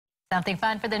Something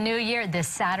fun for the new year this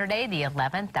Saturday, the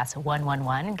 11th. That's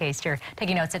 111. In case you're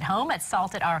taking notes at home, at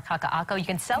Salt at Our Kakaako, you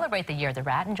can celebrate the Year of the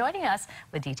Rat. And joining us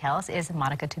with details is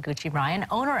Monica Taguchi-Bryan,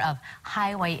 owner of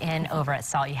Highway Inn over at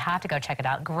Salt. You have to go check it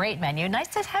out. Great menu. Nice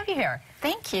to have you here.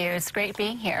 Thank you. It's great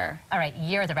being here. All right,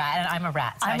 Year of the Rat, and I'm a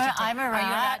rat. So I'm a rat. Are you a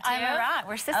rat too? I'm a rat.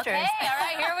 We're sisters. Okay, all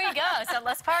right, here we go. So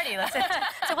let's party.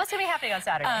 So what's going to be happening on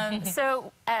Saturday?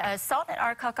 So at Salt at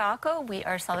Our Kakaako, we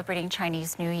are celebrating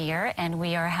Chinese New Year, and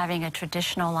we are having a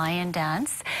traditional lion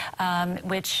dance,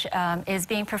 which is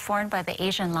being performed by the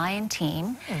Asian Lion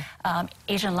Team,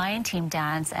 Asian Lion Team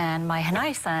dance, and my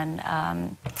Hanai-san,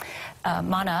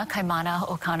 Kaimana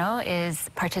Okano, is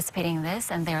participating in this,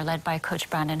 and they're led by Coach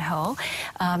Brandon Ho.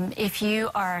 If you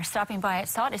are stopping by at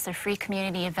Salt, it's a free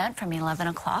community event from 11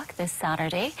 o'clock this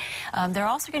Saturday. They're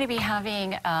also going to be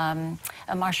having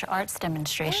a martial arts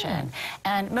demonstration.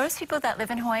 And most people that live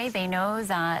in Hawaii, they know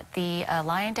that the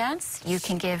lion dance, you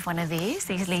can give one of these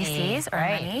leases or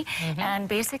money. And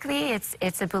basically,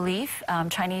 it's a belief,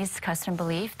 Chinese custom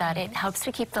belief, that it helps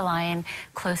to keep the lion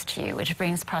close to you, which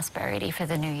brings prosperity for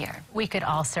the new year. We could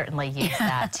all certainly use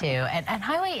that, too. And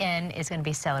Highway Inn is going to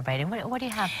be celebrating. What do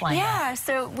you have planned? Yeah,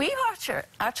 so we are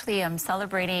actually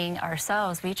celebrating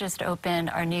ourselves. We just opened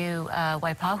our new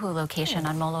Waipahu location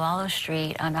on Moloalo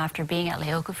Street after being at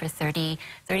Leoku for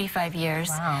 35 years.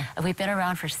 Wow. We've been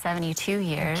around for 72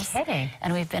 years. No kidding.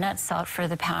 And we've been at Salt for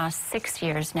the past 6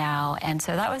 years now. And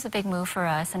so that was a big move for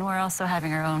us. And we're also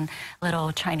having our own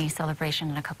little Chinese celebration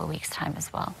in a couple weeks' time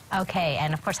as well. Okay,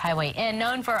 and of course Highway Inn,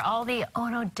 known for all the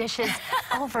Ono dishes,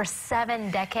 over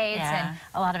 7 decades, and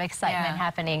a lot of excitement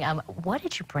happening. What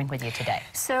did you bring with you today?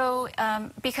 So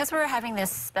because we're having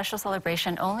this special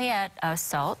celebration only at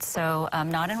Salt, so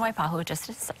not in Waipahu,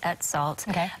 just at Salt,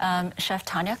 Chef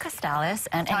Tanya Costales.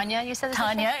 And Tanya, you said this?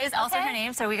 Tanya is also her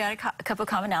name, so we got a couple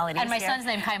commonalities. And my here. son's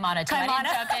name Kaimana, too. I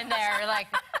didn't jump in there. Like,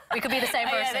 we could be the same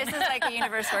person. Yeah, this is like a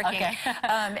universe working.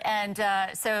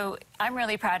 So I'm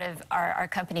really proud of our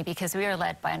company because we are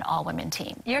led by an all-women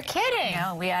team. You're kidding.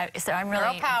 No, we are. So I'm really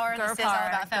girl power. Girl this power,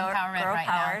 is all about empowerment girl right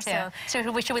power, now, too.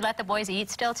 So should we let the boys eat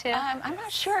still, too? I'm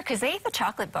not sure because they eat the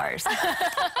chocolate bars.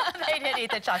 They did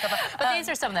eat the chocolate bars. But these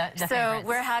are some of the favorites.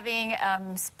 We're having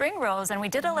spring rolls, and we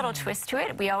did a little twist to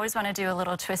it. We always want to do a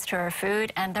little twist to our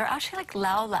food, and they're actually like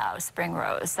lau lau spring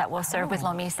rolls that we'll serve with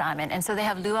lomi salmon. And so they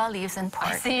have luau leaves and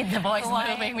pork. I see the boys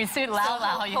moving. We see lau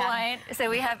lau. Hawaiian. So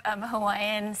we have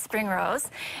Hawaiian spring rolls,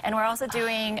 and we're also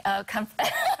doing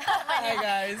Hi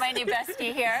guys. My new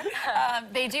bestie here.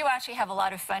 They do actually have a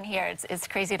lot of fun here. It's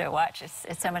crazy to watch.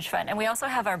 It's so much fun. And we also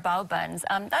have our bao buns.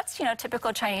 That's,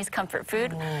 typical Chinese comfort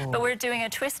food. But we're doing a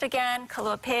twist again,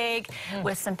 kalua pig,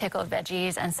 with some pickled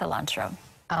veggies and cilantro.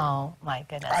 Oh, my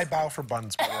goodness. I bow for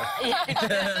buns, by the way.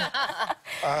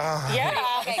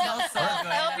 Okay,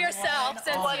 help yourself.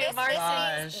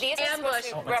 These are supposed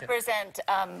to represent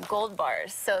gold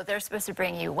bars, so they're supposed to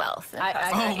bring you wealth. I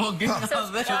love the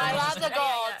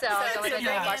gold, so I'll go with the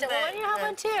gold bars. Well, why don't you have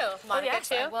one, too? Monica,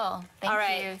 too? I will.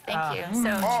 Thank you. Thank you.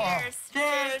 So,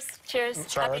 cheers.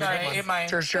 Sorry,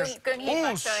 cheers. Good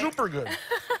Ooh, super good.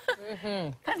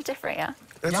 Kind of different, yeah?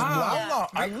 It's lau-lau.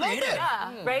 I love it.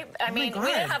 Yeah, right? I mean, we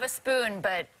didn't have a spoon,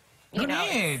 but, we'll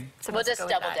just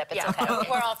double dip. It's okay.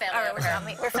 We're all family. All right,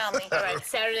 we're family. All right,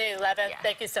 Saturday 11th.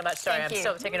 Thank you so much. Sorry, I'm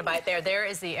still taking a bite there. There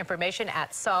is the information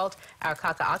at Salt, Our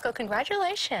Kakaako.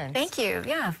 Congratulations. Thank you.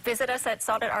 Yeah, visit us at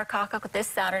Salt at Our Kakaako this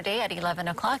Saturday at 11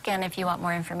 o'clock. And if you want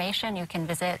more information, you can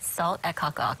visit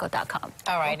saltatkakaako.com.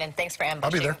 All right, and thanks for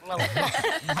ambushing. I'll be there.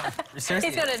 He's going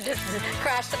to just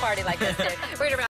crash the party like this, dude. We're going to